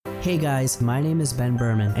Hey guys, my name is Ben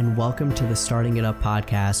Berman, and welcome to the Starting It Up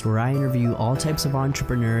podcast, where I interview all types of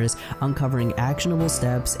entrepreneurs, uncovering actionable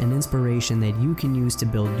steps and inspiration that you can use to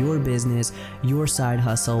build your business, your side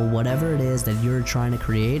hustle, whatever it is that you're trying to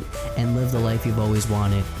create, and live the life you've always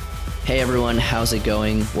wanted. Hey everyone, how's it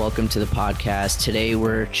going? Welcome to the podcast. Today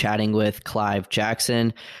we're chatting with Clive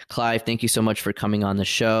Jackson. Clive, thank you so much for coming on the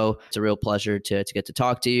show. It's a real pleasure to get to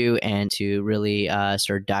talk to you and to really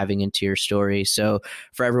start diving into your story. So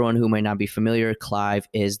for everyone who might not be familiar, Clive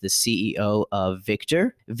is the CEO of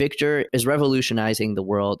Victor. Victor is revolutionizing the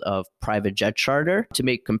world of private jet charter to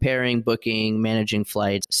make comparing, booking, managing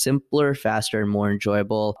flights simpler, faster, and more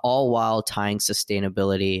enjoyable, all while tying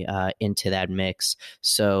sustainability into that mix.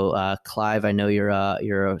 So Clive, I know you're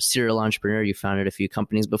a serial entrepreneur. You founded a few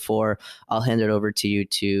companies before. I'll hand it over to you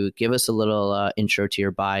to give us a little intro to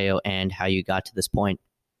your bio and how you got to this point.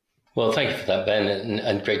 Well, thank you for that, Ben,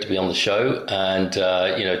 and great to be on the show. And,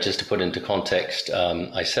 just to put into context,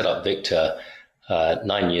 I set up Victor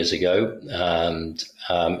 9 years ago, and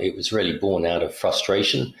it was really born out of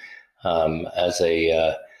frustration as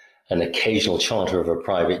an occasional charter of a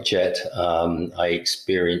private jet. I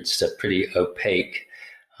experienced a pretty opaque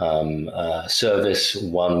service,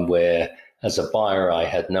 one where as a buyer, I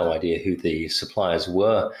had no idea who the suppliers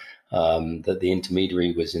were, that the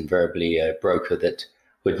intermediary was invariably a broker that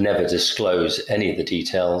would never disclose any of the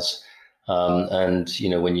details. And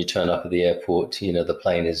when you turn up at the airport, the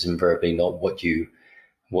plane is invariably not what you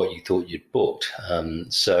thought you'd booked.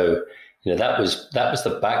 So that was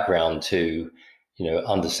the background to,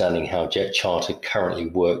 understanding how jet charter currently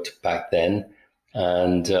worked back then.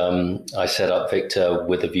 And I set up Victor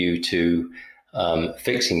with a view to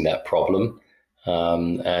fixing that problem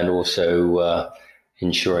and also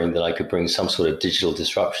ensuring that I could bring some sort of digital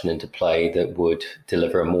disruption into play that would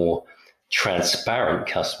deliver a more transparent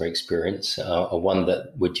customer experience, one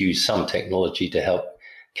that would use some technology to help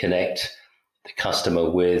connect the customer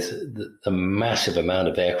with the massive amount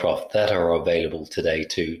of aircraft that are available today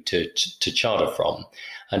to charter from,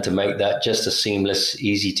 and to make that just a seamless,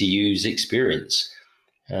 easy to use experience.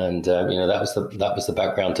 And that was the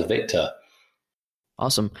background to Victor.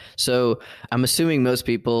 Awesome. So I'm assuming most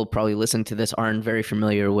people probably listen to this aren't very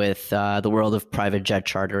familiar with the world of private jet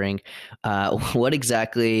chartering.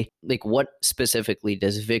 What specifically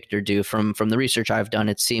does Victor do? From the research I've done,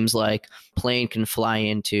 it seems like plane can fly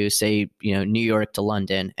into, say, New York to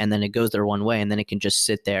London, and then it goes there one way, and then it can just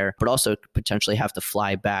sit there, but also potentially have to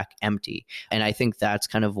fly back empty. And I think that's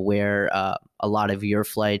kind of where a lot of your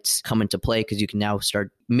flights come into play, because you can now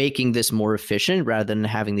start making this more efficient rather than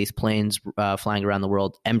having these planes flying around the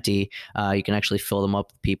world empty. You can actually fill them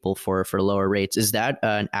up with people for lower rates. Is that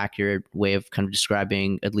an accurate way of kind of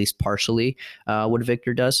describing, at least partially, what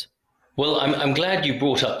Victor does? Well, I'm glad you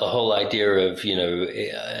brought up the whole idea of,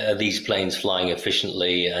 are these planes flying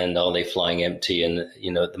efficiently and are they flying empty? And,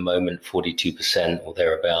 at the moment, 42% or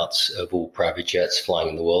thereabouts of all private jets flying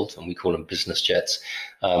in the world, and we call them business jets,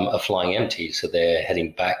 are flying empty. So they're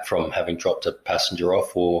heading back from having dropped a passenger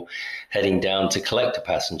off or heading down to collect a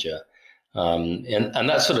passenger. And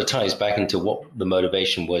that sort of ties back into what the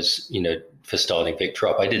motivation was, for starting Victor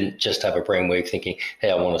up. I didn't just have a brainwave thinking,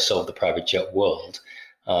 hey, I want to solve the private jet world.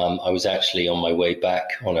 I was actually on my way back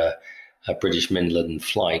on a British Midland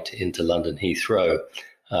flight into London Heathrow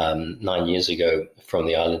 9 years ago from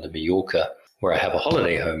the island of Mallorca, where I have a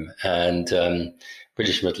holiday home. And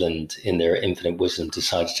British Midland, in their infinite wisdom,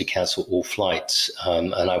 decided to cancel all flights.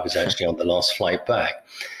 And I was actually on the last flight back.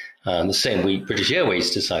 The same week, British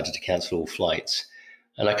Airways decided to cancel all flights.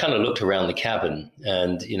 And I kind of looked around the cabin.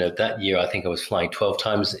 And, that year, I think I was flying 12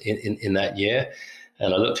 times in that year.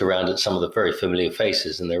 And I looked around at some of the very familiar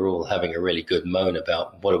faces, and they were all having a really good moan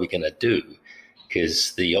about what are we going to do?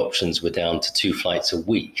 Because the options were down to 2 flights a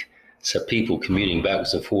week. So people commuting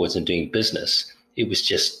backwards and forwards and doing business, it was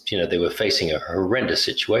just, they were facing a horrendous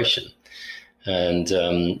situation. And,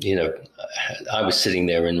 I was sitting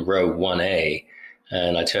there in row 1A,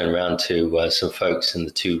 and I turned around to some folks in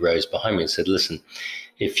the 2 rows behind me and said, listen,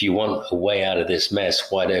 if you want a way out of this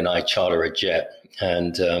mess, why don't I charter a jet?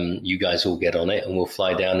 And you guys all get on it and we'll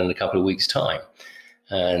fly down in a couple of weeks' time.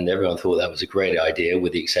 And everyone thought that was a great idea,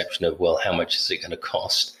 with the exception of, well, how much is it going to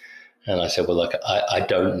cost? And I said, well, look, I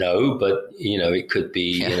don't know, but, it could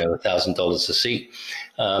be, $1,000 a seat.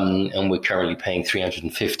 And we're currently paying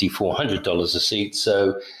 $350, $400 a seat.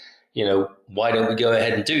 So, why don't we go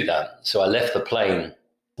ahead and do that? So I left the plane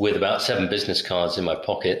with about 7 business cards in my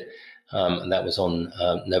pocket. And that was on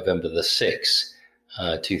November the 6th.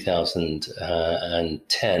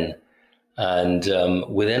 2010. And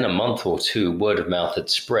within a month or two, word of mouth had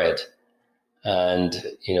spread. And,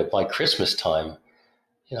 by Christmas time,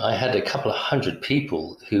 I had a couple of hundred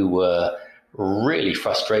people who were really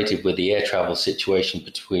frustrated with the air travel situation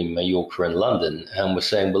between Mallorca and London and were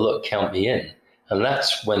saying, well, look, count me in. And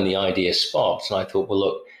that's when the idea sparked. And I thought, well,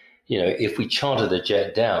 look, if we chartered a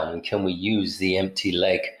jet down, can we use the empty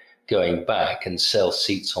leg going back and sell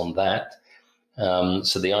seats on that?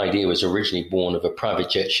 So the idea was originally born of a private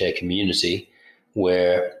jet share community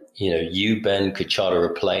where, you, Ben, could charter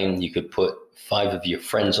a plane. You could put 5 of your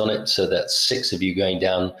friends on it. So that's 6 of you going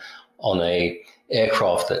down on a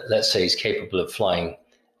aircraft that, let's say, is capable of flying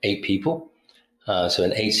 8 people. So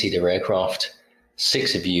an 8-seater aircraft,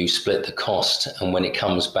 6 of you split the cost. And when it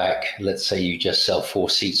comes back, let's say you just sell 4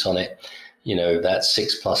 seats on it, that's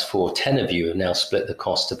 6 plus 4, 10 of you have now split the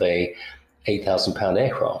cost of a £8,000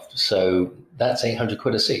 aircraft. So that's 800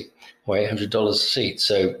 quid a seat or $800 a seat.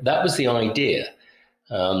 So that was the idea.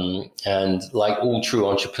 And like all true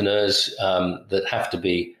entrepreneurs that have to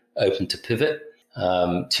be open to pivot,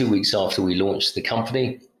 2 weeks after we launched the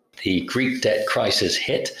company, the Greek debt crisis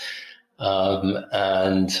hit.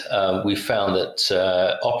 And we found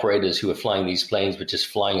that operators who were flying these planes were just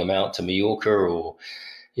flying them out to Mallorca or,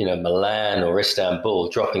 Milan or Istanbul,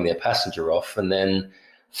 dropping their passenger off and then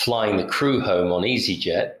flying the crew home on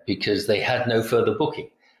EasyJet because they had no further booking.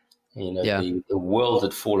 The world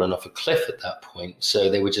had fallen off a cliff at that point. So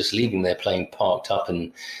they were just leaving their plane parked up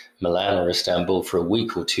in Milan or Istanbul for a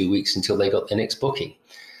week or 2 weeks until they got their next booking.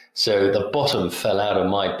 So the bottom fell out of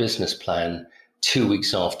my business plan 2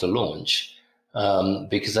 weeks after launch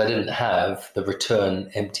because I didn't have the return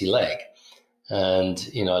empty leg. And,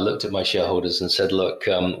 I looked at my shareholders and said, look,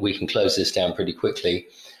 we can close this down pretty quickly,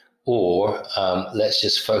 or let's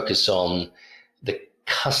just focus on the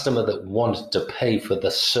customer that wanted to pay for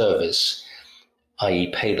the service,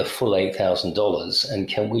 i.e. pay the full $8,000. And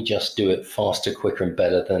can we just do it faster, quicker, and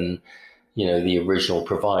better than, the original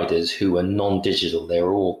providers who were non-digital? They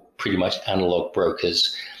were all pretty much analog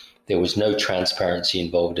brokers. There was no transparency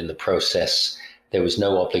involved in the process. There was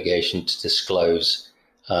no obligation to disclose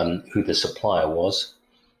who the supplier was.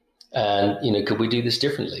 And, could we do this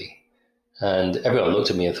differently? And everyone looked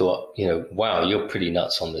at me and thought, wow, you're pretty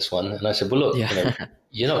nuts on this one. And I said, well, look,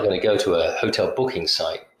 you're not going to go to a hotel booking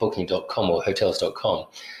site, booking.com or hotels.com,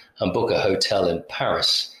 and book a hotel in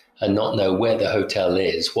Paris and not know where the hotel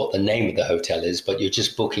is, what the name of the hotel is, but you're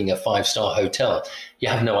just booking a 5-star hotel. You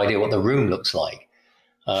have no idea what the room looks like.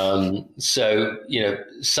 So,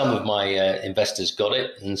 some of my investors got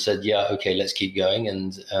it and said, yeah, okay, let's keep going.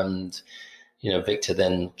 And Victor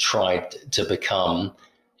then tried to become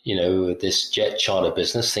this jet charter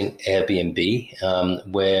business, think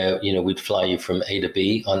Airbnb, where, we'd fly you from A to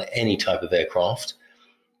B on any type of aircraft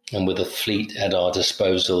and with a fleet at our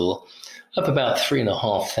disposal of about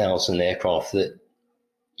 3,500 aircraft that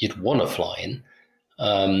you'd want to fly in.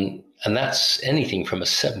 And that's anything from a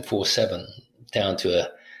 747 down to a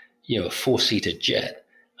 4-seater jet.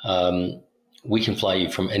 We can fly you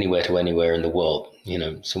from anywhere to anywhere in the world,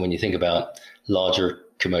 So when you think about larger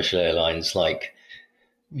commercial airlines like,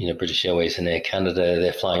 British Airways and Air Canada,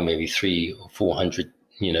 they're flying maybe 300 or 400,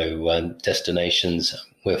 destinations.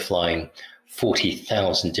 We're flying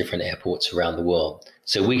 40,000 different airports around the world.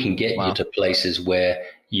 So we can get you to places where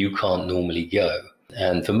you can't normally go.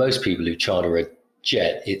 And for most people who charter a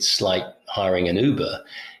jet, it's like hiring an Uber.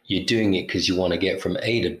 You're doing it because you want to get from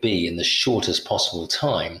A to B in the shortest possible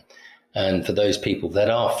time. And for those people that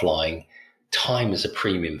are flying, time is a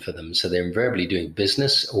premium for them. So they're invariably doing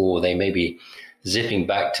business, or they may be zipping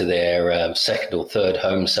back to their second or third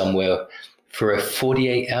home somewhere for a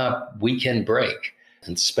 48-hour weekend break,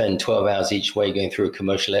 and to spend 12 hours each way going through a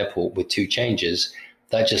commercial airport with 2 changes,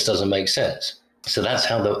 that just doesn't make sense. So that's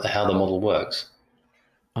how the model works.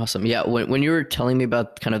 Awesome. Yeah. When you were telling me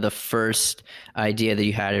about kind of the first idea that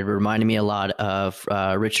you had, it reminded me a lot of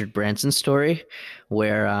Richard Branson's story,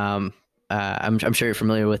 where I'm sure you're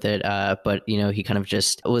familiar with it, but he kind of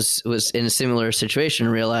just was in a similar situation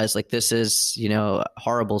and realized, like, this is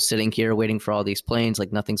horrible, sitting here waiting for all these planes,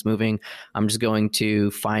 like nothing's moving. I'm just going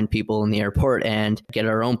to find people in the airport and get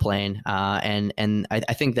our own plane. And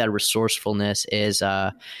I think that resourcefulness is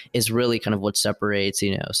really kind of what separates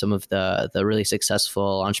some of the really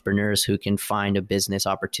successful entrepreneurs who can find a business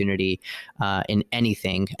opportunity in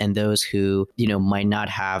anything, and those who might not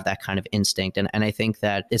have that kind of instinct. And I think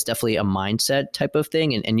that it's definitely a mindset type of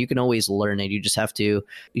thing. And you can always learn it. You just have to,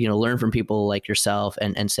 learn from people like yourself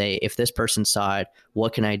and say, if this person saw it,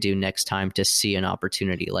 what can I do next time to see an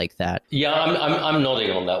opportunity like that? Yeah, I'm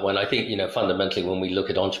nodding on that one. I think, fundamentally, when we look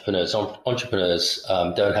at entrepreneurs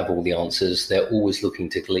don't have all the answers. They're always looking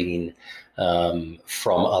to glean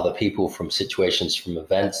from other people, from situations, from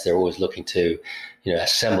events. They're always looking to,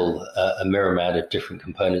 assemble a myriad of different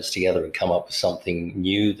components together and come up with something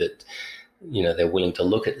new that, they're willing to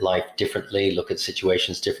look at life differently, look at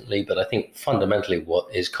situations differently. But I think fundamentally what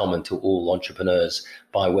is common to all entrepreneurs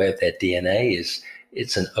by way of their DNA is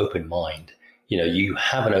it's an open mind. You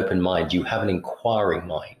have an open mind, you have an inquiring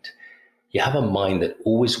mind, you have a mind that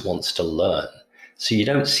always wants to learn. So you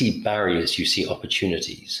don't see barriers, you see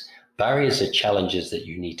opportunities. Barriers are challenges that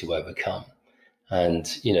you need to overcome. And,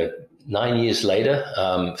 9 years later,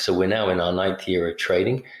 so we're now in our 9th year of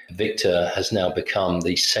trading, Victor has now become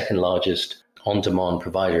the second largest on-demand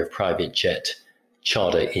provider of private jet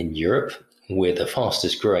charter in Europe. We're the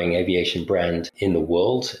fastest growing aviation brand in the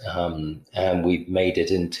world. And we've made it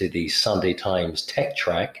into the Sunday Times Tech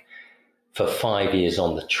Track for 5 years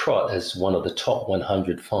on the trot as one of the top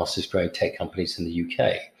 100 fastest growing tech companies in the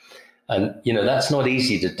UK. And, that's not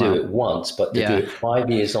easy to do it once, but to do it 5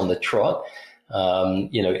 years on the trot,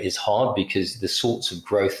 is hard because the sorts of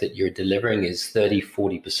growth that you're delivering is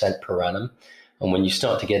 30-40% per annum. And when you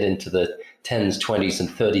start to get into the 10s, 20s and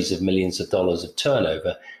 30s of millions of dollars of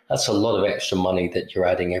turnover, that's a lot of extra money that you're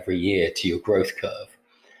adding every year to your growth curve.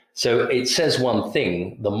 So it says one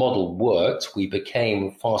thing, the model worked. We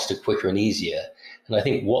became faster, quicker and easier. And I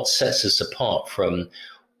think what sets us apart from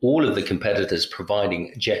all of the competitors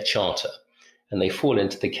providing jet charter, and they fall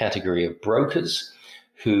into the category of brokers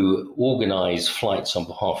who organize flights on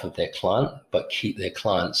behalf of their client, but keep their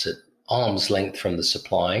clients at arm's length from the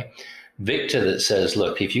supply. Victor that says,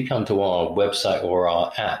 look, if you come to our website or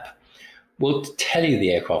our app, we'll tell you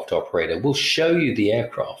the aircraft operator, we'll show you the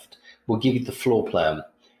aircraft, we'll give you the floor plan,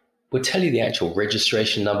 we'll tell you the actual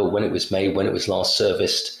registration number, when it was made, when it was last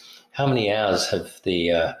serviced, how many hours have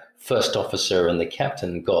the first officer and the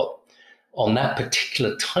captain got on that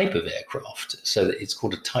particular type of aircraft, so that it's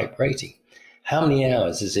called a type rating. How many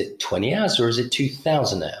hours? Is it 20 hours or is it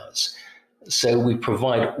 2,000 hours? So we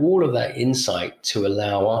provide all of that insight to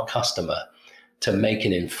allow our customer to make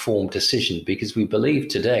an informed decision, because we believe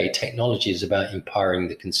today technology is about empowering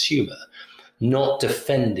the consumer, not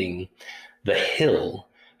defending the hill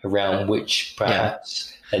around which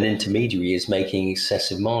perhaps an intermediary is making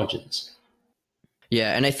excessive margins.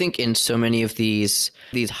 Yeah, and I think in so many of these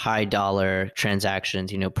high dollar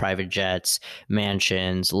transactions, private jets,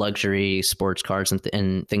 mansions, luxury sports cars,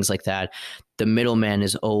 and things like that, the middleman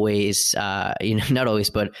is always, not always,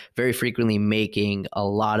 but very frequently making a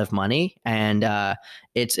lot of money, and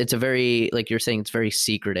it's a very, like you're saying, it's very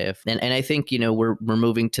secretive. And I think we're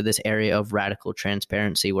moving to this area of radical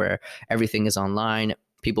transparency where everything is online.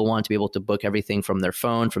 People want to be able to book everything from their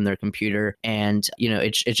phone, from their computer. And,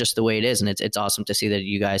 it's just the way it is. And it's awesome to see that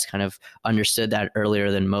you guys kind of understood that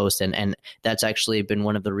earlier than most. And that's actually been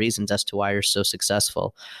one of the reasons as to why you're so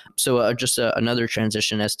successful. So just another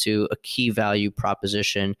transition as to a key value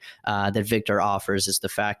proposition that Victor offers is the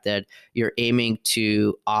fact that you're aiming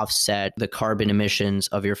to offset the carbon emissions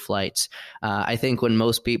of your flights. I think when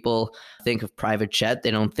most people think of private jet,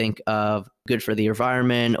 they don't think of good for the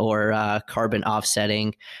environment or carbon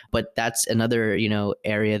offsetting, but that's another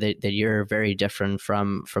area that you're very different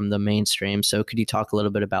from the mainstream. So could you talk a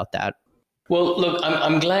little bit about that? Well, look,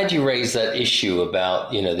 I'm glad you raised that issue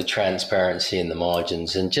about the transparency and the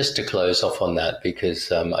margins. And just to close off on that,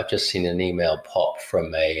 because I've just seen an email pop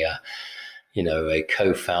from a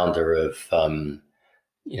co-founder of a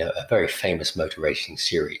very famous motor racing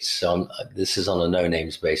series. So this is on a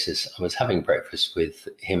no-names basis. I was having breakfast with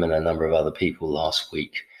him and a number of other people last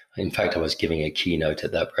week. In fact, I was giving a keynote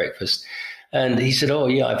at that breakfast. And he said, oh,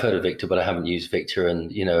 yeah, I've heard of Victor, but I haven't used Victor.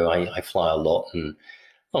 And, I fly a lot. And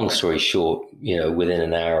long story short, within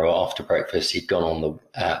an hour after breakfast, he'd gone on the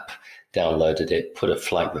app, downloaded it, put a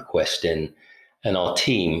flight request in, and our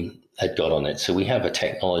team had got on it. So we have a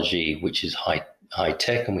technology which is high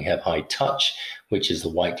tech, and we have high touch, which is the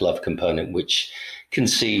white glove component, which can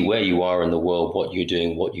see where you are in the world, what you're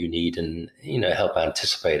doing, what you need, and help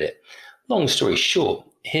anticipate it. Long story short,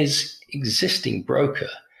 his existing broker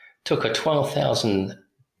took a $12,000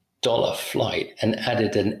 flight and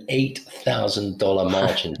added an $8,000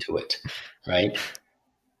 margin to it, right?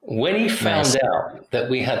 When he found out that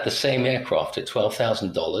we had the same aircraft at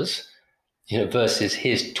 $12,000, versus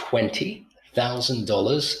his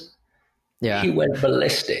 $20,000, he went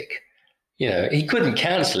ballistic. He couldn't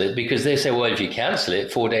cancel it because they say, well, if you cancel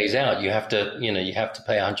it 4 days out, you have to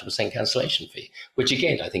pay 100% cancellation fee, which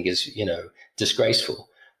again, I think is, disgraceful.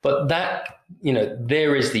 But that,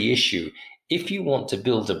 there is the issue. If you want to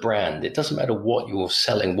build a brand, it doesn't matter what you're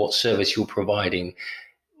selling, what service you're providing.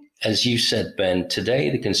 As you said, Ben, today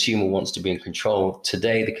the consumer wants to be in control.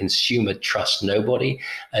 Today the consumer trusts nobody.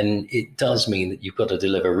 And it does mean that you've got to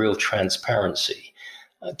deliver real transparency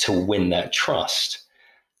to win that trust.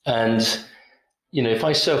 And, if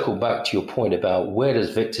I circle back to your point about where does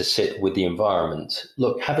Victor sit with the environment,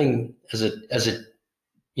 look, having as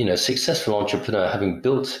a successful entrepreneur, having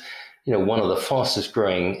built, one of the fastest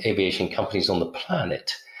growing aviation companies on the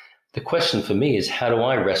planet, the question for me is, how do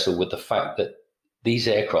I wrestle with the fact that these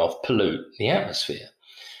aircraft pollute the atmosphere?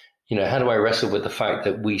 How do I wrestle with the fact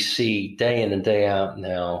that we see day in and day out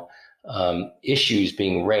now issues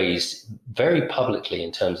being raised very publicly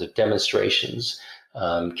in terms of demonstrations,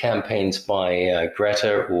 campaigns by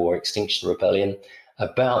Greta or Extinction Rebellion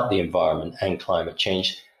about the environment and climate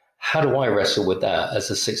change? How do I wrestle with that as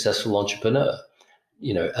a successful entrepreneur?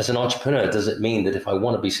 As an entrepreneur, does it mean that if I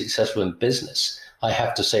want to be successful in business, I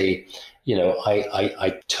have to say,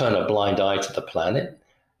 I turn a blind eye to the planet?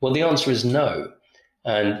 Well, the answer is no.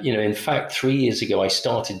 And, in fact, 3 years ago, I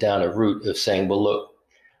started down a route of saying, well, look,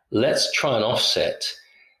 let's try and offset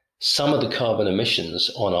some of the carbon emissions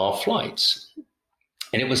on our flights.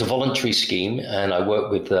 And it was a voluntary scheme, and I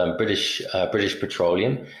worked with British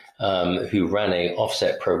Petroleum, who ran a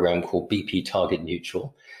offset program called BP Target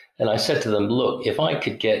Neutral. And I said to them, look, if I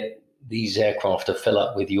could get these aircraft to fill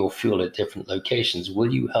up with your fuel at different locations,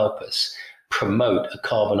 will you help us promote a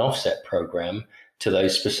carbon offset program to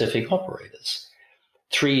those specific operators?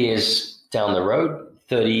 3 years down the road,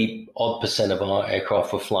 30% of our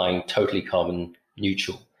aircraft were flying totally carbon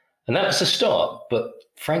neutral. And that was a start, but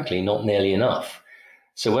frankly, not nearly enough.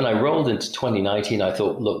 So when I rolled into 2019, I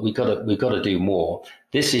thought, look, we've got to do more.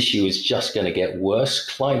 This issue is just going to get worse.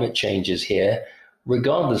 Climate change is here,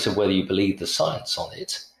 regardless of whether you believe the science on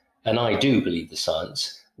it. And I do believe the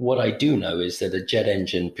science. What I do know is that a jet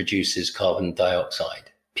engine produces carbon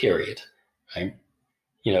dioxide, period. Right?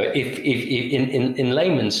 If in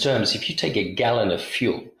layman's terms, if you take a gallon of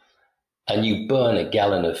fuel and you burn a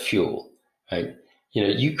gallon of fuel, right?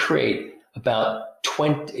 You create about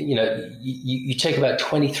 20, you take about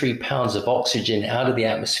 23 pounds of oxygen out of the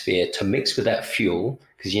atmosphere to mix with that fuel,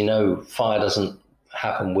 because fire doesn't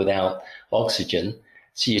happen without oxygen.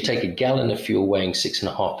 So you take a gallon of fuel weighing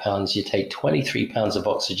 6.5 pounds, you take 23 pounds of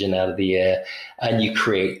oxygen out of the air, and you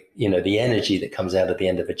create, the energy that comes out at the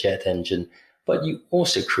end of a jet engine. But you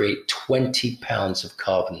also create 20 pounds of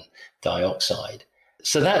carbon dioxide.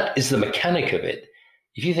 So that is the mechanic of it.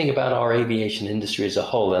 If you think about our aviation industry as a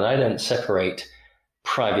whole, and I don't separate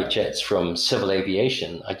private jets from civil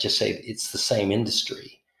aviation, I just say it's the same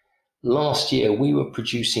industry. Last year, we were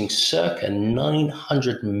producing circa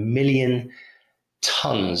 900 million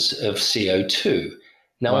tons of CO2.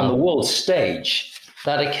 Now, wow. On the world stage,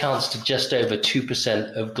 that accounts to just over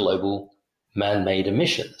 2% of global man-made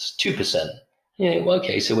emissions. 2%.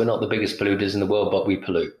 Okay, so we're not the biggest polluters in the world, but we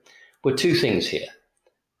pollute. Well, two things here.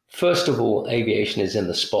 First of all, aviation is in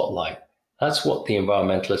the spotlight. That's what the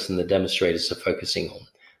environmentalists and the demonstrators are focusing on.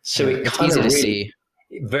 So it's easy to see.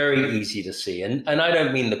 Very easy to see. And I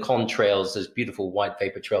don't mean the contrails, those beautiful white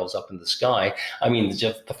vapor trails up in the sky. I mean,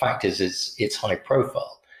 just the fact is it's high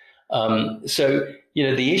profile. So,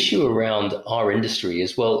 the issue around our industry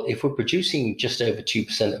is, well, if we're producing just over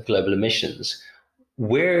 2% of global emissions,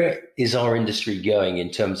 where is our industry going in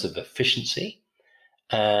terms of efficiency?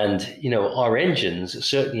 And, our engines,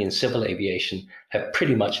 certainly in civil aviation, have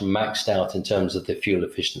pretty much maxed out in terms of the fuel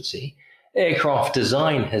efficiency. Aircraft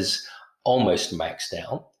design has almost maxed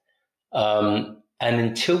out. And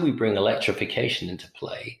until we bring electrification into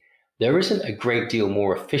play, there isn't a great deal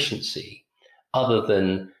more efficiency other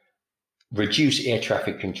than reduce air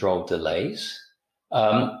traffic control delays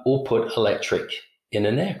or put electric in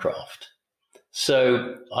an aircraft.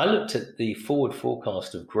 So I looked at the forward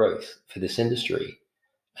forecast of growth for this industry.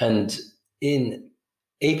 And in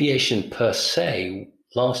aviation per se,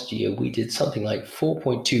 last year we did something like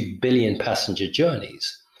 4.2 billion passenger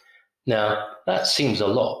journeys. Now, that seems a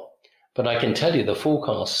lot, but I can tell you the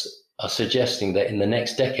forecasts are suggesting that in the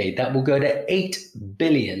next decade, that will go to 8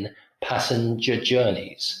 billion passenger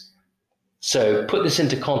journeys. So put this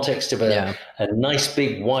into context of a nice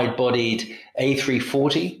big wide-bodied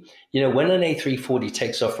A340. When an A340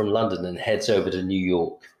 takes off from London and heads over to New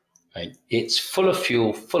York, right, it's full of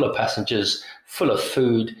fuel, full of passengers, full of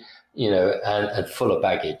food, and full of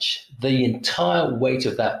baggage. The entire weight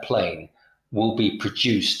of that plane will be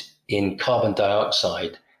produced in carbon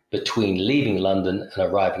dioxide between leaving London and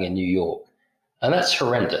arriving in New York. And that's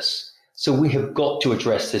horrendous. So we have got to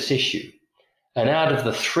address this issue. And out of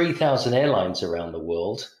the 3,000 airlines around the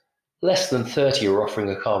world, less than 30 are offering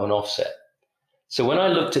a carbon offset. So when I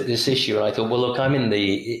looked at this issue and I thought, well, look, I'm in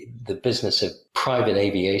the business of private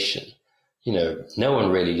aviation. No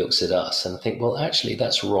one really looks at us. And I think, well, actually,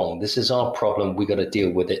 that's wrong. This is our problem. We got to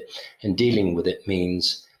deal with it. And dealing with it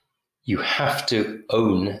means you have to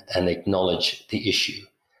own and acknowledge the issue.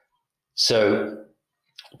 So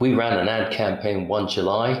we ran an ad campaign 1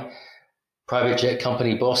 July. Private jet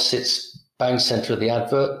company boss sits bang center of the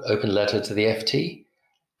advert, open letter to the FT.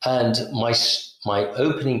 And my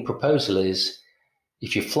opening proposal is,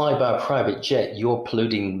 if you fly by a private jet, you're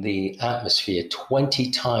polluting the atmosphere 20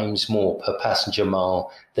 times more per passenger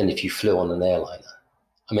mile than if you flew on an airliner.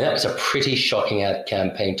 I mean, that was a pretty shocking ad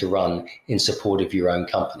campaign to run in support of your own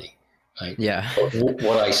company, right? Yeah. But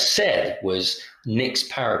what I said was, Nick's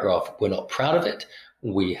paragraph, we're not proud of it.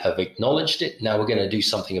 We have acknowledged it. Now we're going to do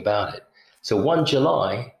something about it. So 1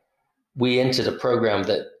 July, we entered a program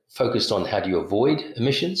that focused on how do you avoid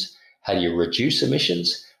emissions, how do you reduce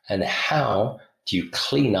emissions, and how do you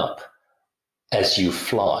clean up as you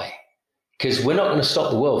fly? Because we're not going to stop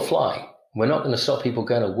the world flying. We're not going to stop people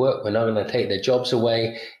going to work. We're not going to take their jobs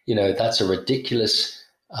away. That's a ridiculous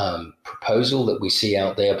proposal that we see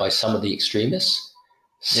out there by some of the extremists.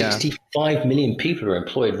 65 million people are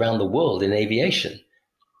employed around the world in aviation.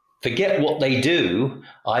 Forget what they do,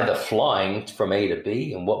 either flying from A to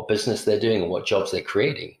B and what business they're doing and what jobs they're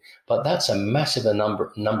creating. But that's a massive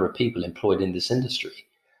number of people employed in this industry.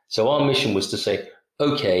 So our mission was to say,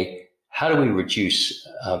 okay, how do we reduce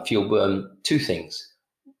fuel burn? Two things.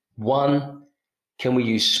 One, can we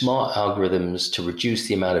use smart algorithms to reduce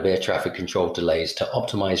the amount of air traffic control delays to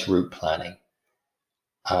optimize route planning?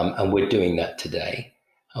 And we're doing that today.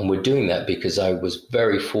 And we're doing that because I was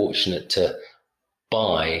very fortunate to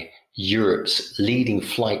buy Europe's leading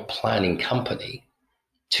flight planning company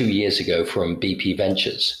 2 years ago from BP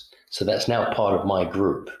Ventures. So that's now part of my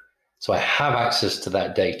group. So I have access to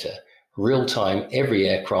that data, real time, every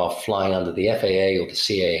aircraft flying under the FAA or the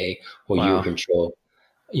CAA or Eurocontrol,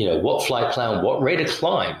 what flight plan, what rate of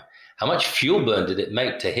climb, how much fuel burn did it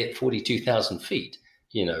make to hit 42,000 feet?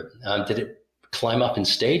 Did it climb up in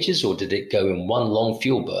stages or did it go in one long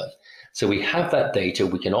fuel burn? So we have that data,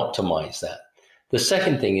 we can optimize that. The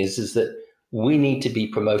second thing is that we need to be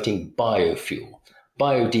promoting biofuel,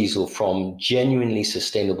 biodiesel from genuinely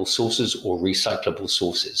sustainable sources or recyclable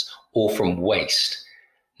sources or from waste.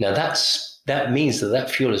 Now that means that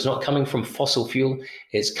fuel is not coming from fossil fuel.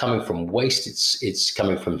 It's coming from waste. It's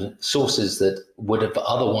coming from sources that would have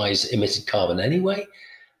otherwise emitted carbon anyway.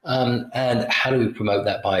 And how do we promote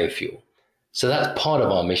that biofuel? So that's part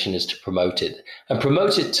of our mission, is to promote it and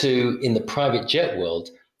promote it to, in the private jet world,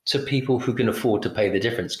 to people who can afford to pay the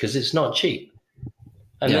difference, because it's not cheap.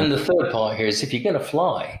 And then the third part here is, if you're going to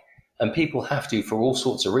fly, and people have to for all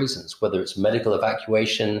sorts of reasons, whether it's medical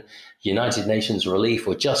evacuation, United Nations relief,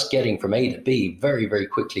 or just getting from A to B very, very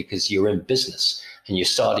quickly because you're in business and you're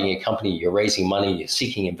starting a company, you're raising money, you're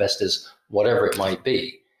seeking investors, whatever it might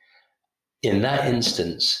be. In that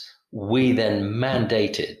instance, we then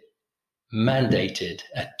mandated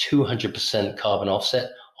a 200% carbon offset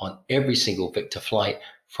on every single Victor flight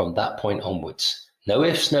from that point onwards. No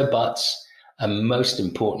ifs, no buts. And most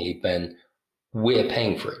importantly, Ben, we're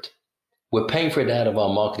paying for it. We're paying for it out of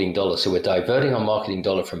our marketing dollar. So we're diverting our marketing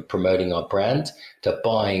dollar from promoting our brand to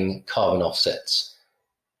buying carbon offsets.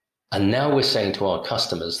 And now we're saying to our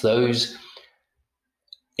customers, those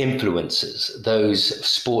influencers, those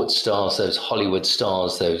sports stars, those Hollywood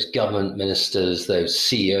stars, those government ministers, those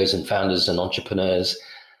CEOs and founders and entrepreneurs,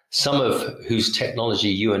 some of whose technology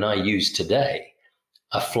you and I use today,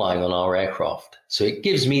 are flying on our aircraft. So it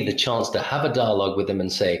gives me the chance to have a dialogue with them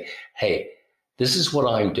and say, hey, this is what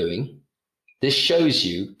I'm doing. This shows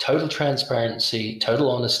you total transparency,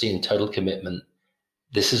 total honesty, and total commitment.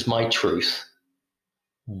 This is my truth.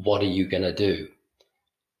 What are you going to do?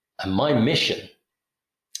 And my mission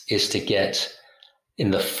is to get,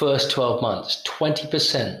 in the first 12 months,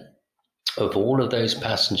 20% of all of those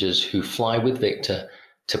passengers who fly with Victor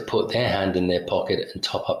to put their hand in their pocket and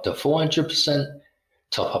top up to 400%,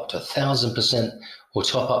 top up to 1,000%, or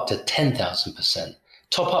top up to 10,000%.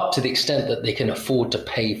 Top up to the extent that they can afford to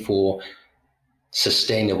pay for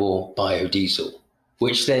sustainable biodiesel,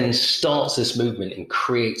 which then starts this movement and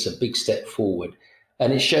creates a big step forward.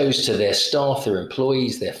 And it shows to their staff, their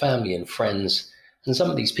employees, their family and friends. And some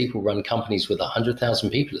of these people run companies with 100,000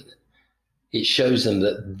 people in it. It shows them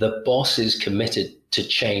that the boss is committed to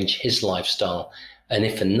change his lifestyle, and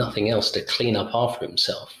if for nothing else, to clean up after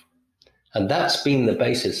himself. And that's been the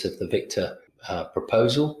basis of the Victor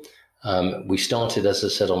proposal. We started, as I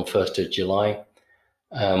said, on 1st of July.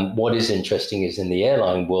 What is interesting is in the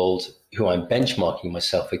airline world, who I'm benchmarking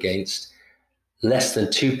myself against, less than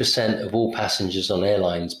 2% of all passengers on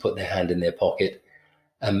airlines put their hand in their pocket.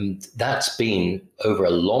 And that's been over a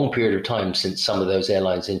long period of time since some of those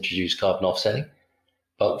airlines introduced carbon offsetting.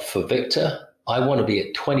 But for Victor, I want to be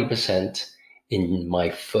at 20% in my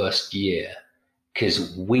first year,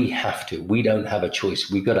 because we have to. We don't have a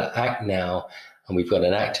choice. We've got to act now, and we've got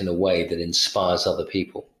to act in a way that inspires other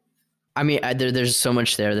people. I mean, there's so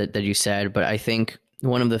much there that you said, but I think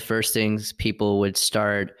one of the first things people would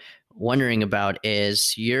start wondering about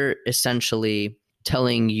is you're essentially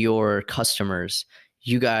telling your customers,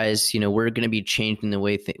 you guys, we're going to be changing the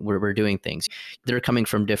way we're doing things. They're coming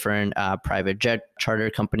from different private jet charter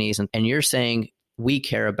companies, and you're saying we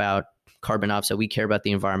care about carbon offset, we care about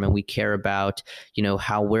the environment, we care about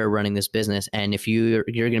how we're running this business, and if you're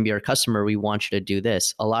going to be our customer, we want you to do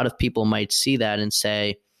this. A lot of people might see that and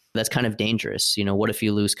say, that's kind of dangerous. What if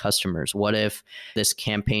you lose customers? What if this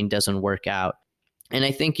campaign doesn't work out? And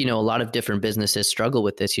I think, a lot of different businesses struggle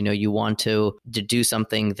with this. You want to do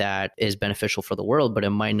something that is beneficial for the world, but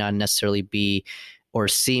it might not necessarily be or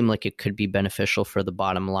seem like it could be beneficial for the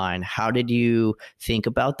bottom line. How did you think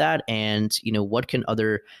about that? And, what can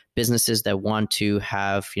other businesses that want to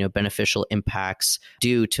have, beneficial impacts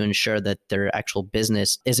do to ensure that their actual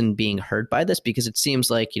business isn't being hurt by this? Because it seems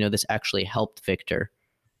like, this actually helped Victor.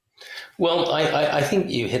 Well, I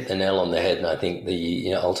think you hit the nail on the head, and I think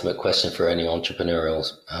the ultimate question for any entrepreneurial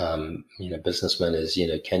businessman is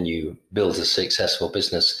can you build a successful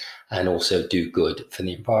business and also do good for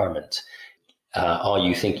the environment? Are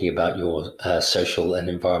you thinking about your social and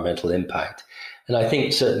environmental impact? And I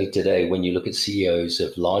think certainly today, when you look at CEOs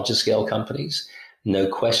of larger scale companies, no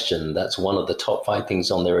question that's one of the top 5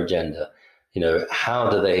 things on their agenda. How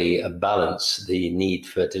do they balance the need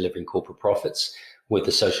for delivering corporate profits with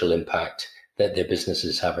the social impact that their business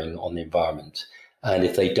is having on the environment? And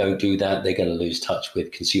if they don't do that, they're going to lose touch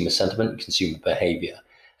with consumer sentiment and consumer behavior.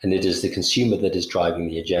 And it is the consumer that is driving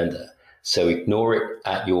the agenda. So ignore it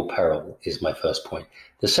at your peril is my first point.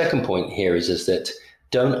 The second point here is that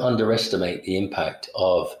don't underestimate the impact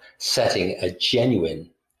of setting a genuine,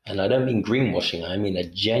 and I don't mean greenwashing, I mean a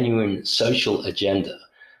genuine social agenda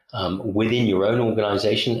within your own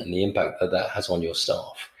organization and the impact that has on your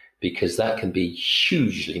staff, because that can be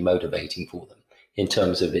hugely motivating for them in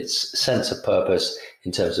terms of its sense of purpose,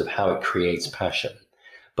 in terms of how it creates passion.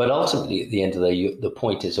 But ultimately, at the end of the day, the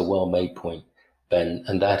point is a well-made point, Ben,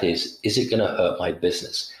 and that is it going to hurt my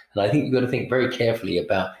business? And I think you've got to think very carefully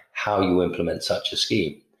about how you implement such a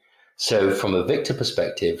scheme. So from a Victor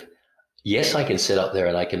perspective, yes, I can sit up there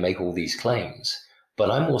and I can make all these claims,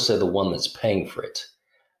 but I'm also the one that's paying for it.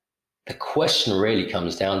 The question really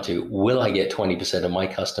comes down to, will I get 20% of my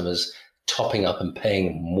customers topping up and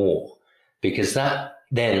paying more? Because that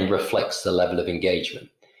then reflects the level of engagement.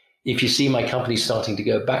 If you see my company starting to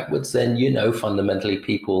go backwards, then fundamentally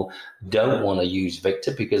people don't want to use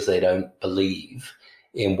Victor because they don't believe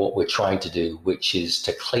in what we're trying to do, which is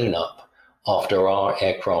to clean up after our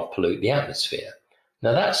aircraft pollute the atmosphere.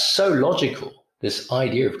 Now that's so logical, this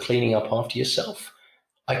idea of cleaning up after yourself.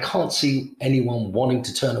 I can't see anyone wanting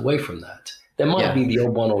to turn away from that. There might be the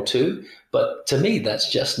odd one or two, but to me,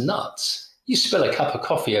 that's just nuts. You spill a cup of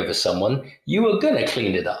coffee over someone, you are going to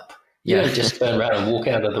clean it up. You don't just turn around and walk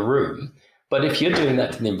out of the room. But if you're doing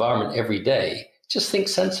that to the environment every day, just think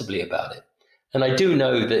sensibly about it. And I do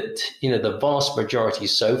know that, the vast majority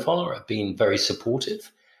so far have been very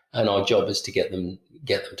supportive, and our job is to get them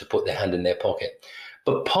to put their hand in their pocket.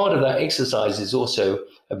 But part of that exercise is also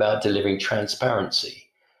about delivering transparency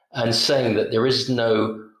and saying that there is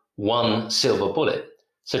no one silver bullet.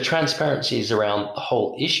 So transparency is around the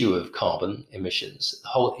whole issue of carbon emissions, the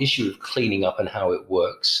whole issue of cleaning up and how it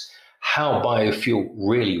works, how biofuel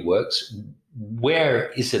really works, where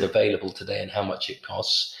is it available today and how much it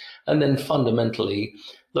costs. And then fundamentally,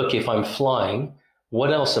 look, if I'm flying,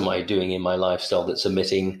 what else am I doing in my lifestyle that's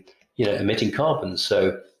emitting carbon?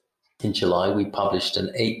 So in July, we published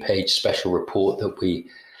an 8-page special report that we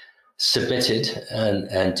submitted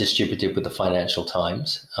and distributed with the Financial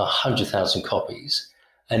Times, 100,000 copies.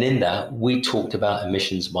 And in that, we talked about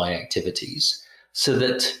emissions by activities so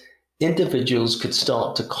that individuals could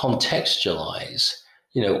start to contextualize,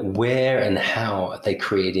 where and how are they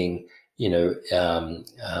creating,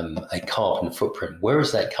 a carbon footprint? Where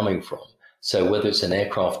is that coming from? So whether it's an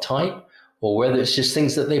aircraft type or whether it's just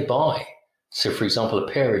things that they buy. So for example,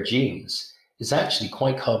 a pair of jeans is actually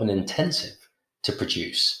quite carbon intensive to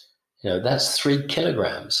produce. That's 3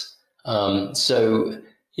 kilograms. So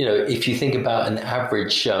if you think about an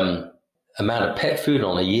average amount of pet food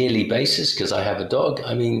on a yearly basis, because I have a dog,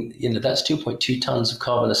 I mean, that's 2.2 tons of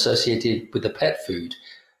carbon associated with the pet food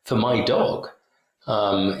for my dog.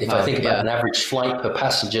 If I think about an average flight per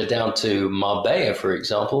passenger down to Marbella, for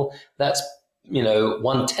example, that's,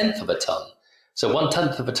 1/10 of a ton. So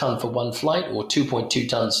 1/10 of a ton for one flight, or 2.2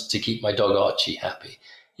 tons to keep my dog Archie happy.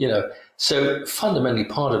 So fundamentally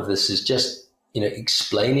part of this is just,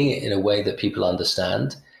 explaining it in a way that people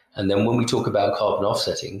understand. And then when we talk about carbon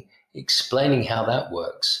offsetting, explaining how that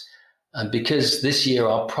works. And because this year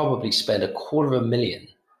I'll probably spend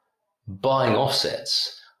 $250,000 buying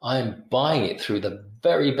offsets, I'm buying it through the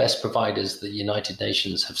very best providers the United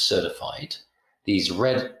Nations have certified, these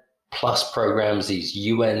REDD+ programs, these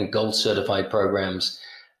UN gold certified programs.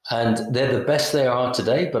 And they're the best they are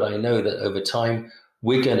today, but I know that over time,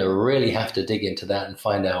 we're going to really have to dig into that and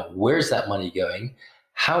find out, where's that money going?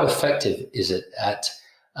 How effective is it at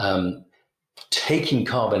taking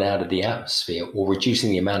carbon out of the atmosphere, or reducing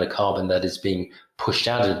the amount of carbon that is being pushed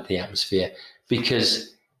out into the atmosphere?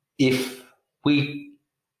 Because if we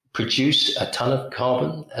produce a ton of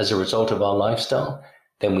carbon as a result of our lifestyle,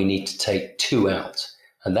 then we need to take 2 out.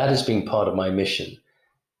 And that has been part of my mission,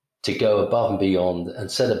 to go above and beyond and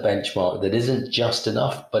set a benchmark that isn't just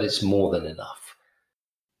enough, but it's more than enough.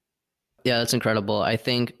 Yeah, that's incredible. I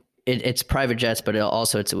think it's private jets, but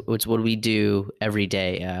it's what we do every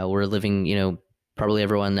day. We're living, probably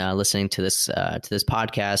everyone listening to this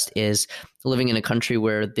podcast is living in a country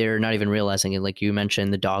where they're not even realizing it. Like you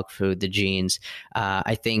mentioned, the dog food, the jeans.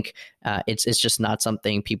 I think it's just not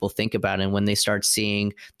something people think about. And when they start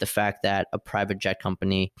seeing the fact that a private jet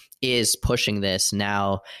company is pushing this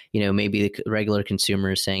now, maybe the regular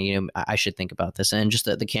consumer is saying, I should think about this. And just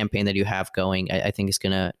the campaign that you have going, I think is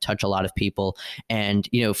going to touch a lot of people. And,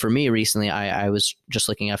 for me recently, I was just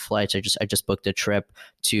looking at flights. I just booked a trip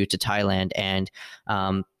to Thailand, and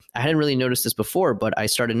I hadn't really noticed this before, but I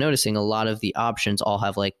started noticing a lot of the options all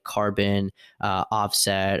have like carbon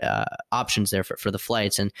offset options there for the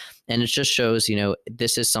flights. And it just shows,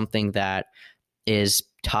 this is something that is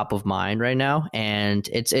top of mind right now. And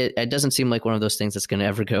it doesn't seem like one of those things that's going to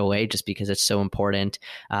ever go away, just because it's so important.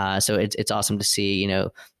 So it's awesome to see,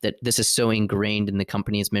 that this is so ingrained in the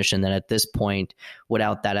company's mission that at this point,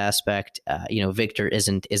 without that aspect, Victor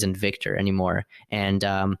isn't Victor anymore. And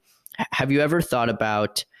have you ever thought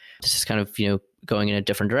about, this is kind of, going in a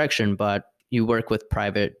different direction, but you work with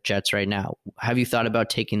private jets right now. Have you thought about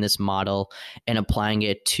taking this model and applying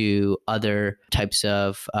it to other types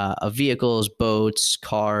of vehicles, boats,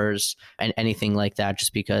 cars, and anything like that?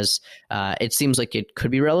 Just because it seems like it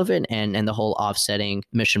could be relevant, and the whole offsetting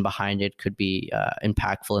mission behind it could be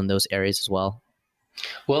impactful in those areas as well.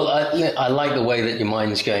 Well, I like the way that your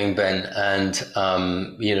mind's going, Ben. And,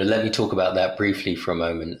 let me talk about that briefly for a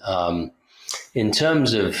moment. In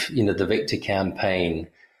terms of, the Victor campaign,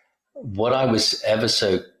 what I was ever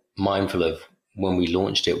so mindful of when we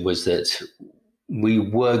launched it was that we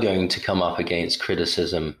were going to come up against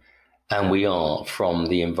criticism, and we are, from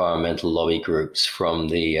the environmental lobby groups, from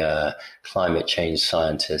the climate change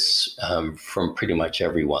scientists, from pretty much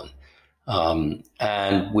everyone.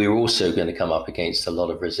 And we're also going to come up against a lot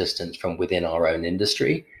of resistance from within our own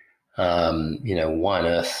industry. Why on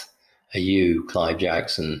earth are you, Clive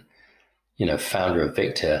Jackson, founder of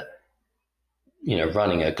Victor,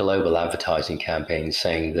 running a global advertising campaign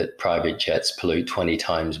saying that private jets pollute 20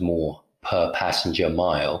 times more per passenger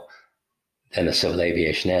mile than a civil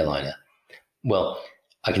aviation airliner? Well,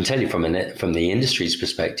 I can tell you from the industry's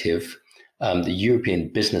perspective, the European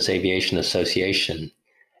Business Aviation Association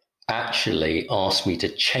actually asked me to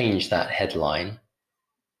change that headline. And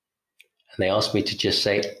they asked me to just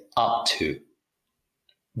say up to.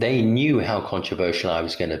 They knew how controversial I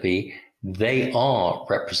was going to be. They are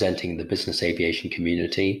representing the business aviation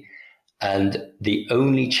community. And the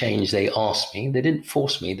only change they asked me, they didn't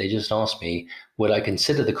force me, they just asked me, would I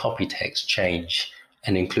consider the copy text change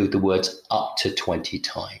and include the words up to 20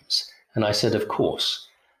 times? And I said, of course.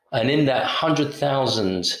 And in that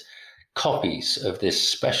 100,000 copies of this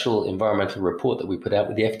special environmental report that we put out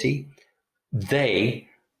with the FT, they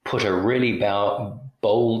put a really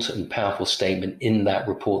bold and powerful statement in that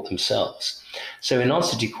report themselves. So in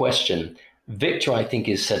answer to your question, Victor, I think,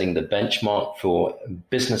 is setting the benchmark for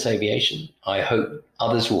business aviation. I hope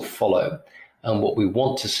others will follow. And what we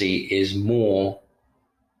want to see is more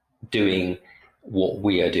doing what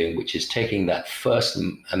we are doing, which is taking that first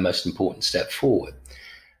and most important step forward.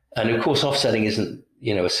 And of course, offsetting isn't,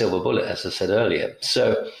 a silver bullet, as I said earlier.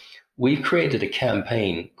 So we've created a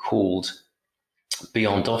campaign called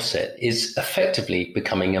Beyond Offset. Is effectively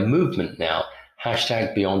becoming a movement now.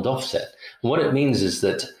 hashtag Beyond Offset. And what it means is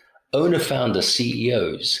that owner, founder,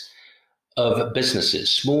 CEOs of businesses,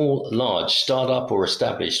 small, large, startup or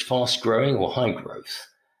established, fast growing or high growth,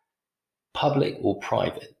 public or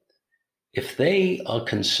private, if they are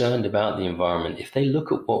concerned about the environment, if they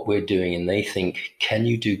look at what we're doing and they think, can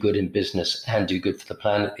you do good in business and do good for the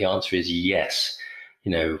planet? The answer is yes.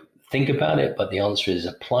 Think about it, but the answer is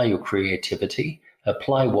apply your creativity,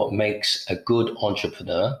 apply what makes a good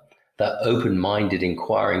entrepreneur, that open-minded,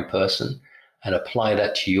 inquiring person, and apply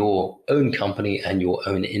that to your own company and your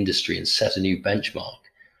own industry and set a new benchmark.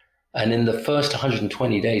 And in the first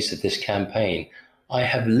 120 days of this campaign, I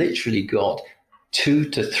have literally got 2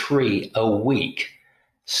 to 3 a week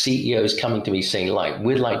CEOs coming to me saying,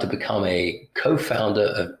 we'd like to become a co-founder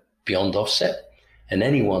of Beyond Offset, and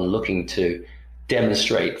anyone looking to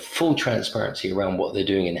demonstrate full transparency around what they're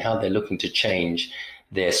doing and how they're looking to change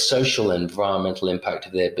their social and environmental impact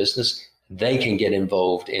of their business, they can get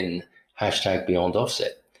involved in hashtag Beyond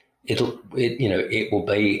Offset. It will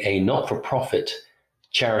be a not-for-profit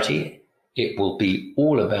charity. It will be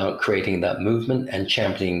all about creating that movement and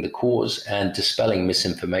championing the cause and dispelling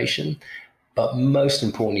misinformation, but most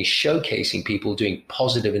importantly, showcasing people doing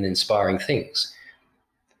positive and inspiring things.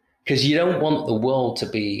 Because you don't want the world to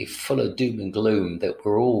be full of doom and gloom, that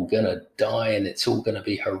we're all going to die and it's all going to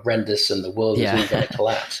be horrendous and the world is all going to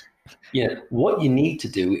collapse. What you need to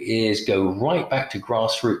do is go right back to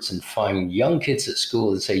grassroots and find young kids at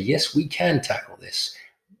school and say, yes, we can tackle this.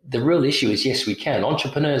 The real issue is, yes, we can.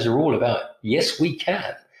 Entrepreneurs are all about, yes, we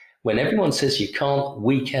can. When everyone says you can't,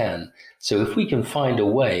 we can. So if we can find a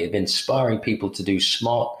way of inspiring people to do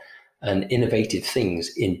smart and innovative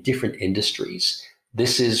things in different industries,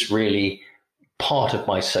 this is really part of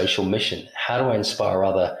my social mission. How do I inspire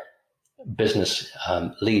other business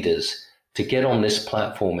leaders to get on this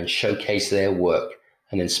platform and showcase their work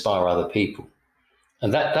and inspire other people?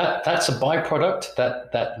 And that's a byproduct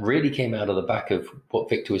that really came out of the back of what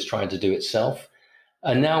Victor was trying to do itself.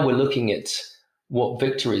 And now we're looking at what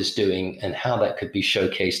Victor is doing and how that could be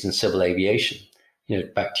showcased in civil aviation.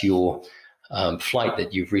 Back to your flight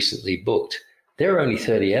that you've recently booked. There are only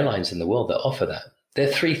 30 airlines in the world that offer that. There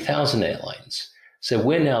are 3,000 airlines. So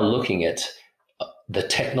we're now looking at the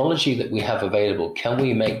technology that we have available. Can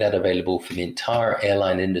we make that available for the entire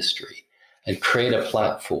airline industry and create a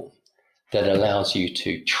platform that allows you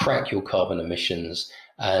to track your carbon emissions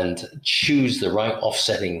and choose the right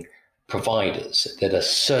offsetting providers that are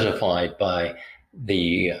certified by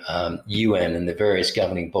the UN and the various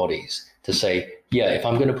governing bodies to say, if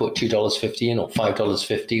I'm going to put $2.50 in or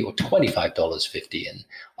 $5.50 or $25.50 in,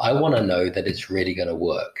 I want to know that it's really going to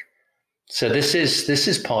work. So this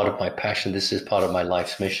is part of my passion. This is part of my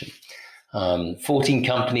life's mission. 14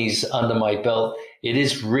 companies under my belt. It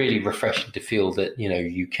is really refreshing to feel that,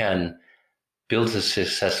 you can build a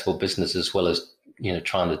successful business as well as,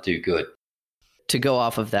 trying to do good. To go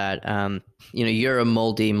off of that, you're a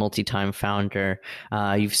multi-time founder.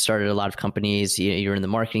 You've started a lot of companies. You're in the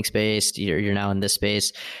marketing space. You're now in this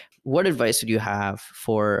space. What advice would you have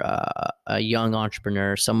for a young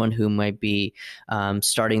entrepreneur, someone who might be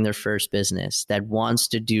starting their first business that wants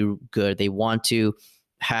to do good? They want to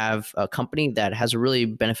have a company that has a really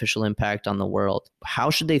beneficial impact on the world. How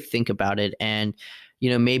should they think about it? And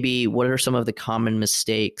maybe what are some of the common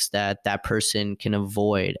mistakes that person can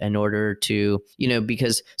avoid in order to,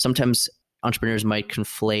 because sometimes entrepreneurs might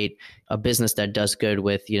conflate a business that does good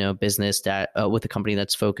with, business that with a company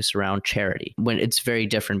that's focused around charity, when it's very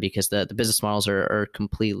different because the business models are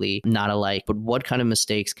completely not alike. But what kind of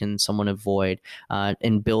mistakes can someone avoid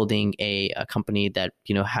in building a company that,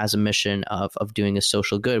 has a mission of doing a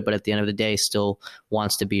social good, but at the end of the day still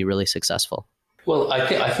wants to be really successful? Well,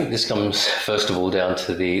 I think this comes first of all down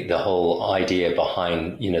to the whole idea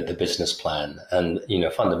behind the business plan, and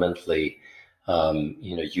fundamentally,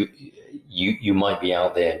 you might be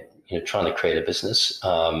out there trying to create a business,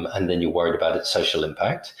 and then you're worried about its social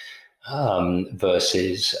impact,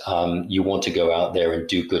 versus you want to go out there and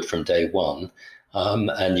do good from day one,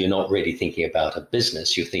 and you're not really thinking about a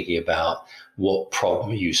business. You're thinking about what problem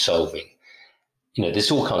are you solving.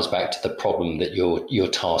 This all comes back to the problem that you're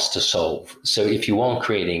tasked to solve. So if you are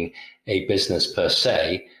creating a business per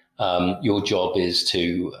se, your job is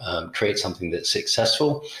to create something that's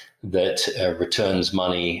successful, that returns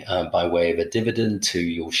money by way of a dividend to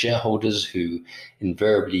your shareholders, who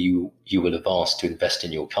invariably you will have asked to invest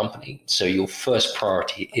in your company. So your first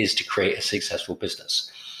priority is to create a successful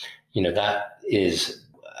business. That is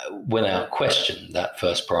without question that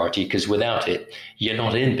first priority, because without it, you're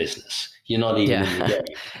not in business. You're not even in the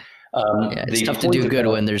game. It's tough to do good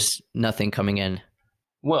when there's nothing coming in.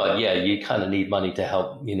 Well, yeah, you kind of need money to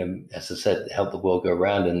help, as I said, help the world go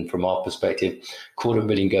around. And from our perspective, $250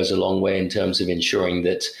 million goes a long way in terms of ensuring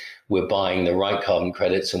that we're buying the right carbon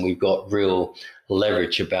credits, and we've got real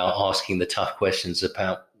leverage about asking the tough questions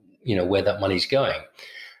about, where that money's going.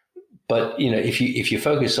 But, if you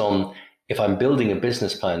focus on, if I'm building a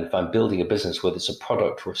business plan, if I'm building a business, whether it's a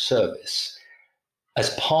product or a service,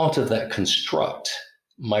 as part of that construct,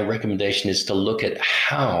 my recommendation is to look at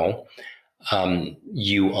how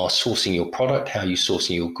you are sourcing your product, how you're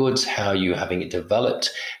sourcing your goods, how you're having it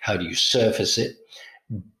developed, how do you surface it.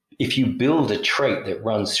 If you build a trait that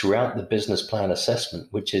runs throughout the business plan assessment,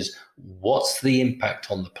 which is what's the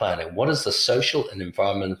impact on the planet, what is the social and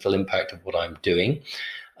environmental impact of what I'm doing,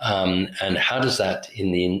 and how does that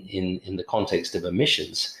in the context of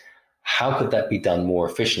emissions, how could that be done more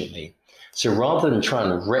efficiently? So rather than trying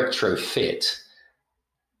to retrofit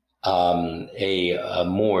a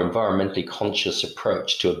more environmentally conscious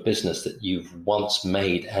approach to a business that you've once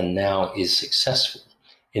made and now is successful,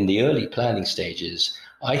 in the early planning stages,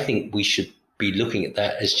 I think we should be looking at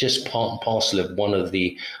that as just part and parcel of one of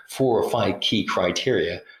the 4 or 5 key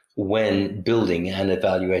criteria when building and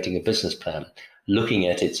evaluating a business plan, looking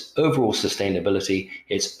at its overall sustainability,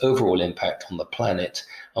 its overall impact on the planet,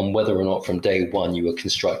 and whether or not from day one you are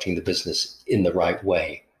constructing the business in the right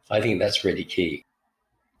way. I think that's really key.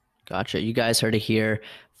 Gotcha. You guys heard it here.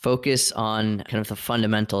 Focus on kind of the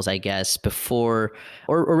fundamentals, I guess, before,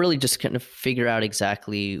 or really just kind of figure out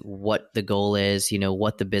exactly what the goal is,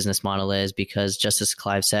 what the business model is, because just as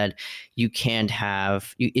Clive said, you can't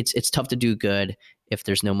have, it's tough to do good if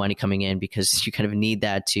there's no money coming in, because you kind of need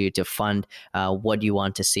that to fund what you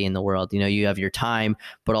want to see in the world. You have your time,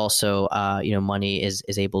 but also money is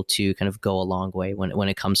able to kind of go a long way when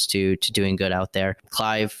it comes to doing good out there.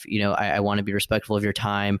 Clive, I want to be respectful of your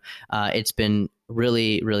time. It's been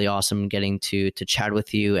really, really awesome getting to chat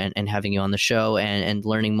with you and having you on the show and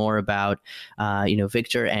learning more about,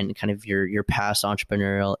 Victor and kind of your past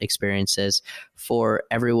entrepreneurial experiences. For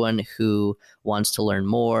everyone who wants to learn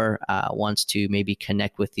more, wants to maybe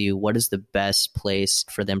connect with you, what is the best place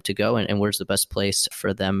for them to go, and where's the best place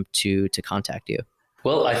for them to contact you?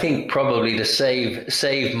 Well, I think probably to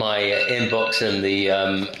save my inbox and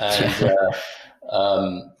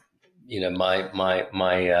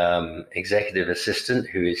my executive assistant,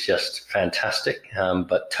 who is just fantastic,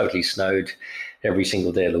 but totally snowed every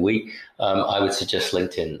single day of the week, I would suggest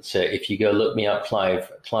LinkedIn. So if you go look me up, Clive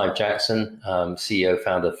Jackson, CEO,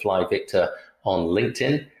 founder of Fly Victor on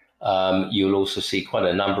LinkedIn, you'll also see quite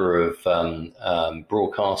a number of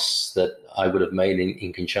broadcasts that I would have made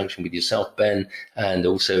in conjunction with yourself, Ben, and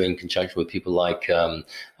also in conjunction with people like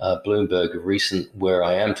Bloomberg of recent, where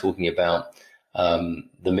I am talking about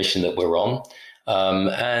the mission that we're on.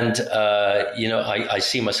 I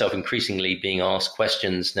see myself increasingly being asked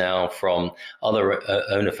questions now from other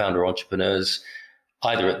owner-founder entrepreneurs,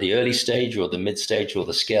 either at the early stage or the mid stage or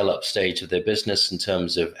the scale-up stage of their business, in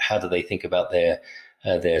terms of how do they think about their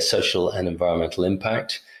social and environmental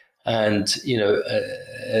impact. And,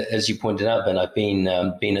 as you pointed out, Ben, I've been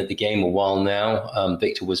at the game a while now.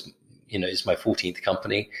 Victor is my 14th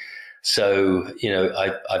company. So,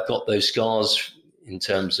 I've got those scars in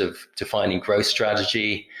terms of defining growth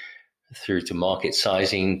strategy, through to market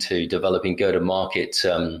sizing, to developing go-to-market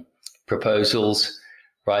proposals,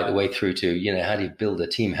 right the way through to, how do you build a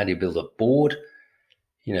team? How do you build a board?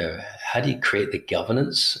 How do you create the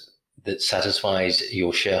governance that satisfies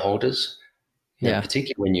your shareholders?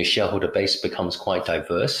 Particularly when your shareholder base becomes quite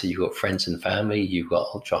diverse. So you've got friends and family, you've got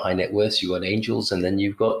ultra high net worths, you've got angels, and then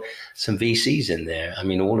you've got some VCs in there. I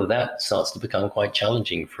mean, all of that starts to become quite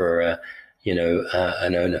challenging for,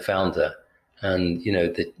 an owner founder. And,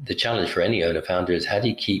 the challenge for any owner founder is how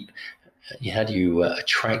do you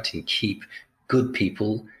attract and keep good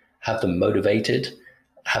people, have them motivated,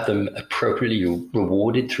 have them appropriately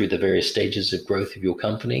rewarded through the various stages of growth of your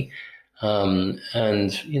company.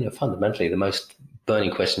 Fundamentally, the most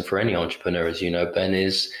burning question for any entrepreneur, as you know, Ben,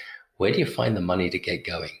 is where do you find the money to get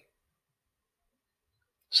going?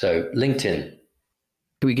 So LinkedIn.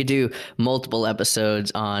 We could do multiple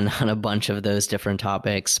episodes on a bunch of those different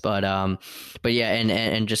topics, but yeah,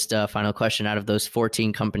 and just a final question: out of those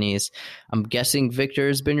 14 companies, I'm guessing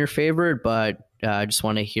Victor's been your favorite, but I just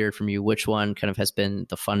want to hear from you which one kind of has been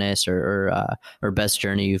the funnest or best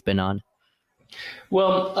journey you've been on.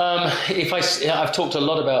 Well, I've talked a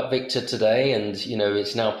lot about Victor today, and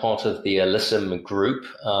it's now part of the Alyssum group,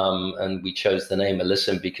 and we chose the name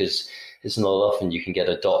Alyssum because it's not often you can get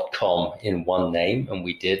a .com in one name, and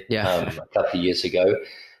we did a couple of years ago.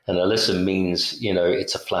 And Alyssum means,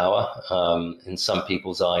 it's a flower. In some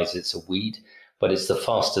people's eyes, it's a weed, but it's the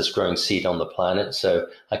fastest growing seed on the planet. So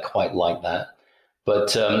I quite like that.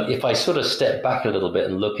 But if I sort of step back a little bit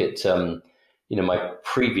and look at, my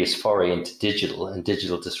previous foray into digital and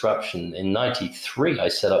digital disruption, in '93, I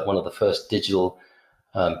set up one of the first digital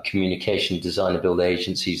communication design and build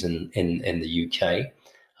agencies in the UK.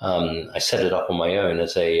 I set it up on my own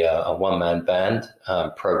as a one-man band,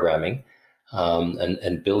 programming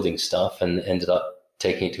and building stuff, and ended up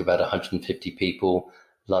taking it to about 150 people,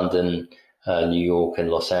 London, New York, and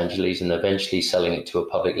Los Angeles, and eventually selling it to a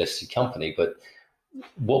public listed company. But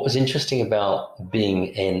what was interesting about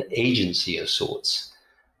being an agency of sorts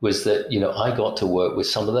was that, I got to work with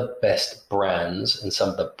some of the best brands and some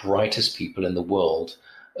of the brightest people in the world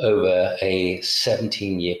over a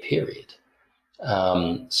 17-year period.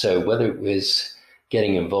 So whether it was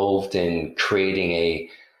getting involved in creating a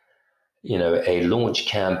launch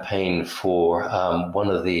campaign for one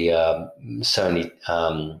of the Sony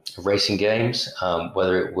racing games,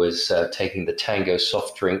 whether it was taking the Tango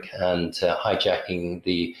soft drink and hijacking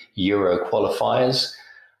the Euro qualifiers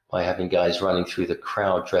by having guys running through the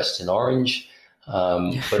crowd dressed in orange,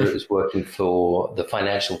 whether it was working for the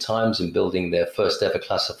Financial Times and building their first ever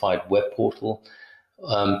classified web portal,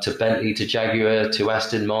 to Bentley, to Jaguar, to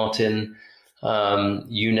Aston Martin,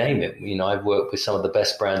 you name it. I've worked with some of the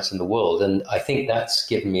best brands in the world, and I think that's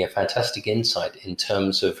given me a fantastic insight in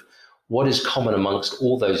terms of what is common amongst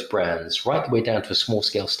all those brands, right the way down to a small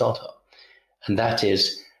scale startup. And that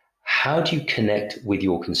is, how do you connect with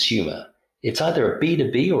your consumer? It's either a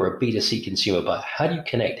B2B or a B2C consumer, but how do you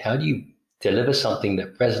connect? How do you deliver something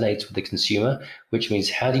that resonates with the consumer, which means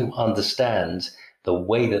how do you understand the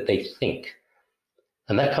way that they think?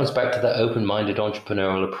 And that comes back to that open-minded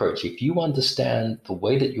entrepreneurial approach. If you understand the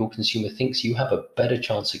way that your consumer thinks, you have a better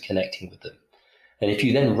chance of connecting with them. And if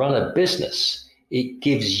you then run a business, it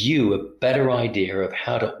gives you a better idea of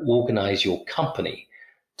how to organize your company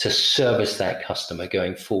to service that customer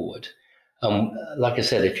going forward. Like I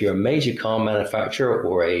said, if you're a major car manufacturer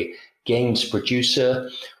or a games producer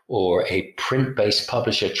or a print-based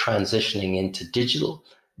publisher transitioning into digital,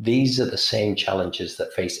 these are the same challenges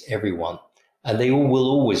that face everyone. And they all will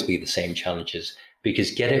always be the same challenges,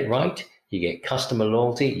 because get it right, you get customer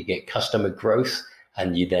loyalty, you get customer growth,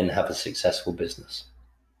 and you then have a successful business.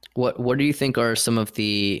 What do you think are some of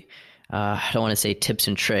the, I don't want to say tips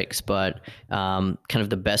and tricks, but kind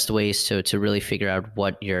of the best ways to really figure out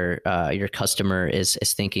what your customer is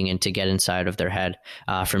thinking and to get inside of their head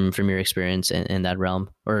from your experience in that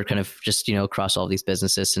realm, or kind of just, across all these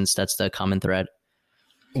businesses, since that's the common thread?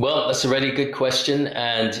 Well, that's a really good question.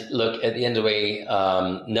 And look, at the end of the day,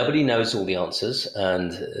 nobody knows all the answers,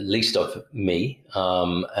 and least of me.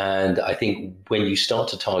 And I think when you start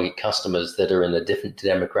to target customers that are in a different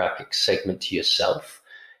demographic segment to yourself,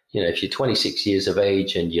 if you're 26 years of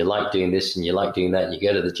age and you like doing this and you like doing that, and you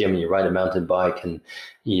go to the gym and you ride a mountain bike and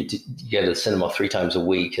you go to the cinema 3 times a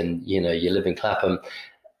week, and, you live in Clapham,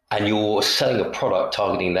 and you're selling a product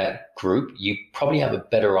targeting that group, you probably have a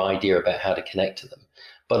better idea about how to connect to them.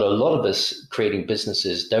 But a lot of us creating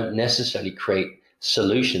businesses don't necessarily create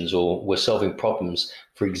solutions, or we're solving problems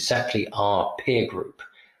for exactly our peer group.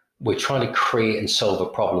 We're trying to create and solve a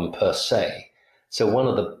problem per se. So one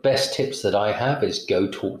of the best tips that I have is go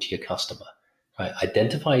talk to your customer, right?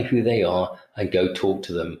 Identify who they are and go talk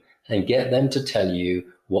to them, and get them to tell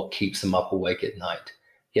you what keeps them up awake at night.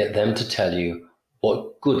 Get them to tell you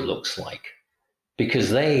what good looks like, because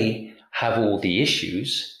they have all the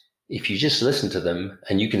issues. If you just listen to them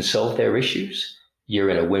and you can solve their issues, you're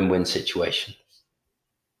in a win-win situation.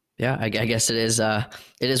 Yeah, I guess it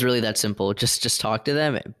is really that simple. Just talk to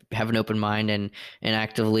them, have an open mind, and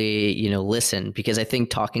actively, listen. Because I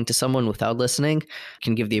think talking to someone without listening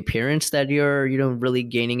can give the appearance that you're, really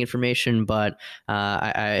gaining information. But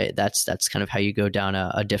that's kind of how you go down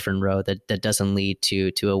a different road that doesn't lead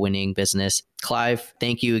to a winning business. Clive,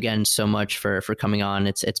 thank you again so much for coming on.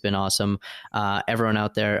 It's been awesome. Everyone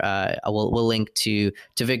out there, we'll link to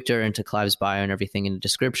Victor and to Clive's bio and everything in the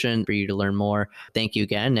description for you to learn more. Thank you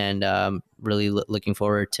again, and really looking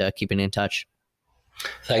forward to keeping in touch.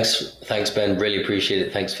 Thanks, Ben. Really appreciate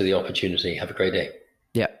it. Thanks for the opportunity. Have a great day.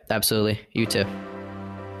 Yeah, absolutely. You too.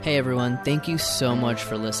 Hey everyone, thank you so much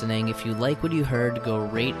for listening. If you like what you heard, go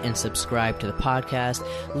rate and subscribe to the podcast.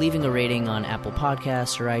 Leaving a rating on Apple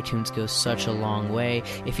Podcasts or iTunes goes such a long way.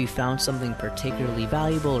 If you found something particularly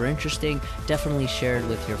valuable or interesting, definitely share it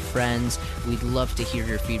with your friends. We'd love to hear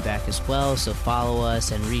your feedback as well, so follow us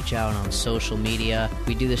and reach out on social media.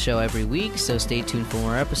 We do the show every week, so stay tuned for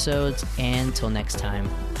more episodes, and until next time.